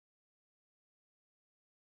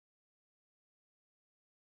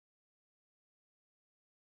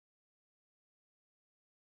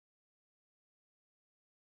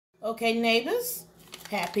Okay, neighbors,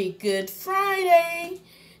 happy Good Friday.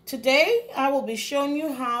 Today, I will be showing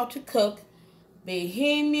you how to cook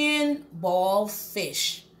Bahamian boiled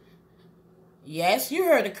fish. Yes, you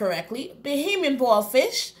heard it correctly, Bahamian boiled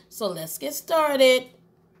fish. So let's get started.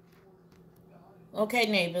 Okay,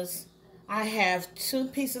 neighbors, I have 2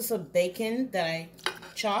 pieces of bacon that I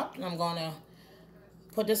chopped. I'm going to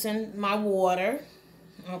put this in my water.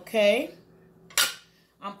 Okay.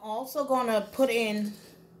 I'm also going to put in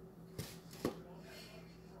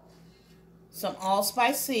some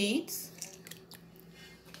allspice seeds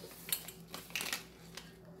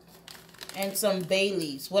and some bay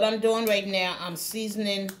leaves. What I'm doing right now, I'm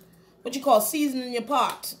seasoning, what you call seasoning your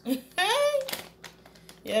pot.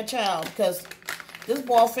 Yeah, child, because this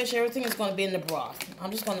boiled fish, everything is going to be in the broth.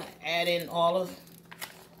 I'm just going to add in all of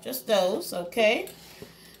just those, okay?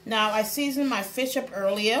 Now, I seasoned my fish up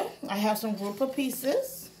earlier. I have some grouper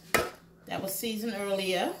pieces that was seasoned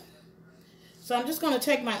earlier. So I'm just going to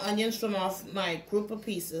take my onions from off my grouper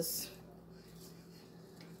pieces.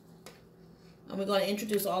 And we're going to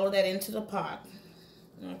introduce all of that into the pot.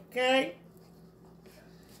 Okay?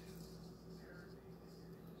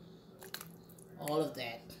 All of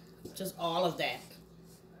that. Just all of that.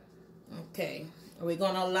 Okay. We're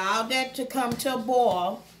going to allow that to come to a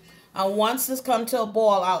boil. And once this comes to a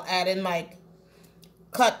boil, I'll add in my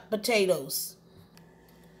cut potatoes.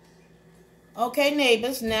 Okay,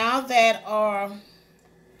 neighbors, now that our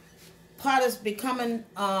pot is beginning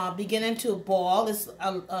to boil, it's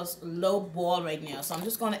a low boil right now. So I'm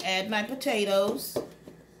just going to add my potatoes.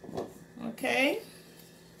 Okay.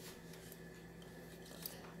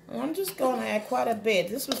 I'm just going to add quite a bit.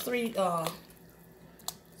 This was three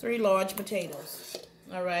large potatoes.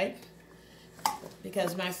 All right.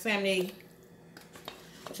 Because my family,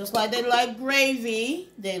 just like they like gravy,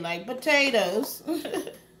 they like potatoes.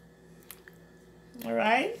 All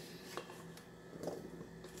right.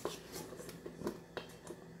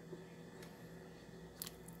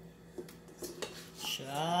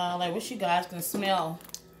 Child, I wish you guys can smell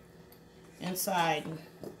inside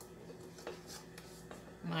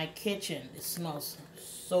my kitchen. It smells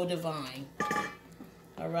so divine.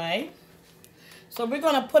 All right. So we're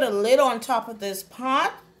going to put a lid on top of this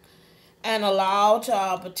pot and allow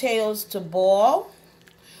our potatoes to boil.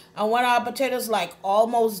 And when our potatoes like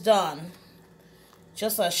almost done,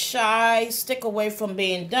 just a shy stick away from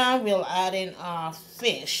being done, we'll add in our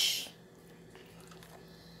fish.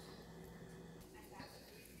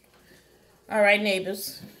 All right,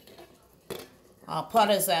 neighbors. Our pot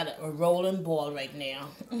is at a rolling boil right now.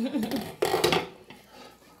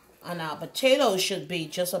 And our potatoes should be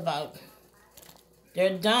just about,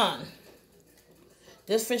 they're done.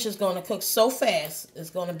 This fish is going to cook so fast, it's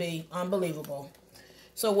going to be unbelievable.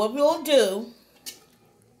 So what we'll do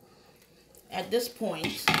at this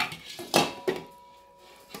point,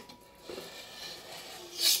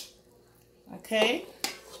 okay,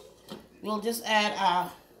 we'll just add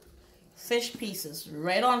our fish pieces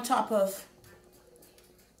right on top of,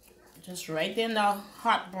 just right in the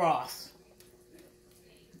hot broth.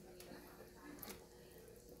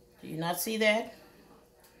 Do you not see that?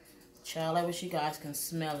 Child, I wish you guys can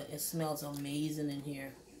smell it. It smells amazing in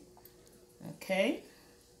here. Okay.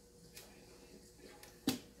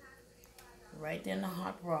 Right in the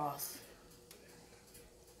hot broth.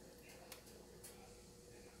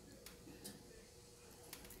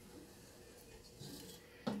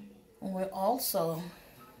 And we're also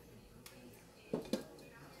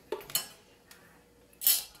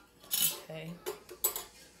okay.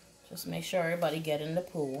 Just make sure everybody get in the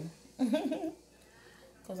pool.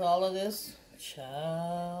 Because all of this,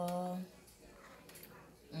 child,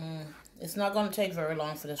 it's not going to take very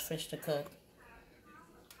long for this fish to cook.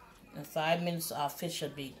 In 5 minutes, our fish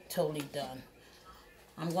should be totally done.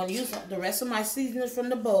 I'm going to use the rest of my seasoning from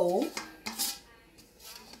the bowl,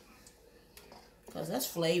 because that's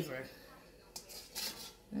flavor.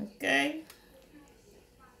 Okay.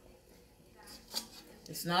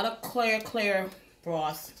 It's not a clear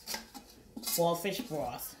broth, boiled fish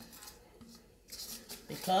broth.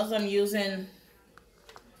 Because I'm using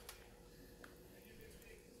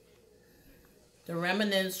the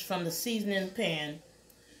remnants from the seasoning pan,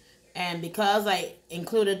 and because I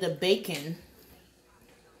included the bacon,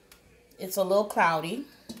 it's a little cloudy,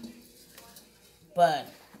 but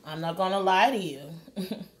I'm not going to lie to you.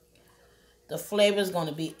 The flavor is going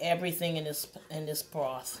to be everything in this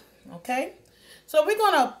broth. Okay? So we're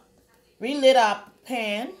going to relit our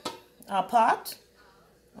pan, our pot.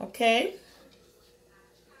 Okay?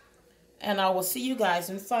 And I will see you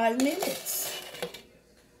guys in 5 minutes.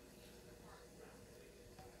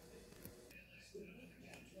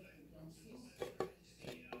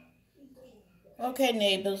 Okay,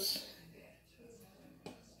 neighbors.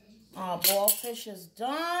 Our boiled fish is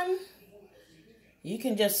done. You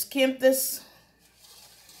can just skimp this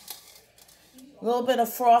little bit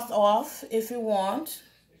of froth off if you want.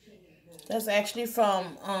 That's actually from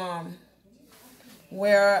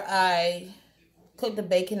where I cook the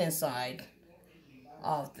bacon inside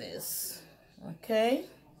of this. Okay?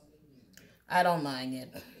 I don't mind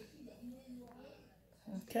it.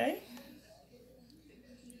 Okay?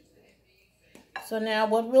 So now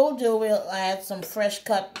what we'll do, we'll add some fresh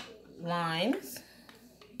cut limes.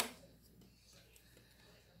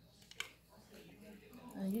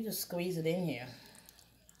 And you just squeeze it in here.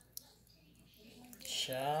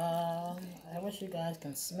 Child, I wish you guys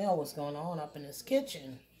can smell what's going on up in this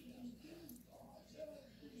kitchen.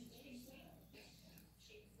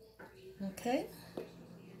 Okay.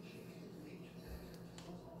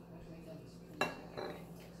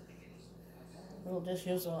 We'll just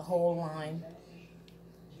use a whole lime.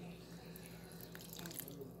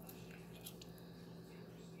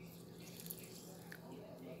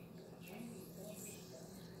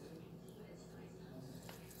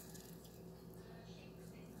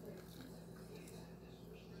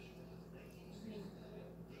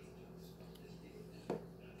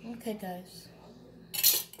 Okay, guys.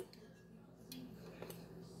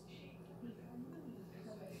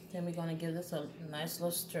 Then we're going to give this a nice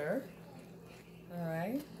little stir. All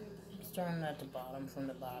right. Stirring at the bottom, from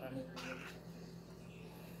the bottom.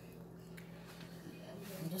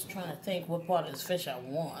 I'm just trying to think what part of this fish I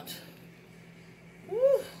want. Woo.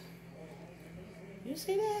 You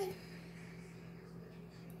see that?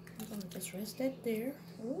 I'm going to just rest that there.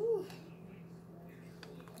 Ooh.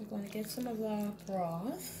 We're going to get some of our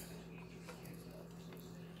broth.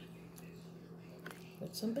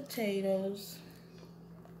 Put some potatoes.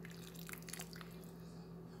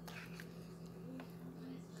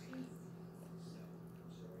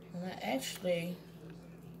 And I actually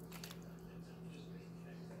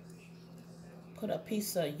put a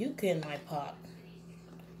piece of yuca in my pot.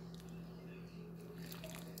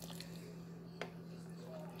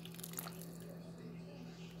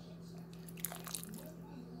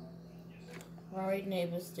 All right,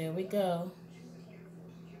 neighbors, there we go.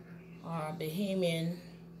 Our Bahamian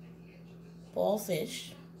boiled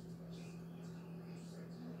fish.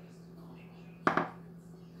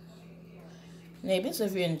 Neighbors,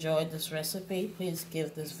 if you enjoyed this recipe, please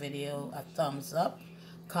give this video a thumbs up.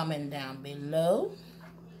 Comment down below.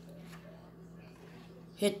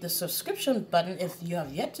 Hit the subscription button if you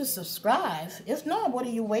have yet to subscribe. If not, what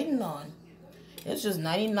are you waiting on? It's just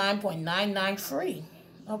 99.99 free.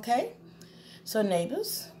 Okay? So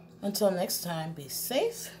neighbors, until next time, be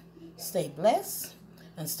safe, stay blessed,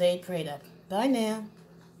 and stay prayed up. Bye now.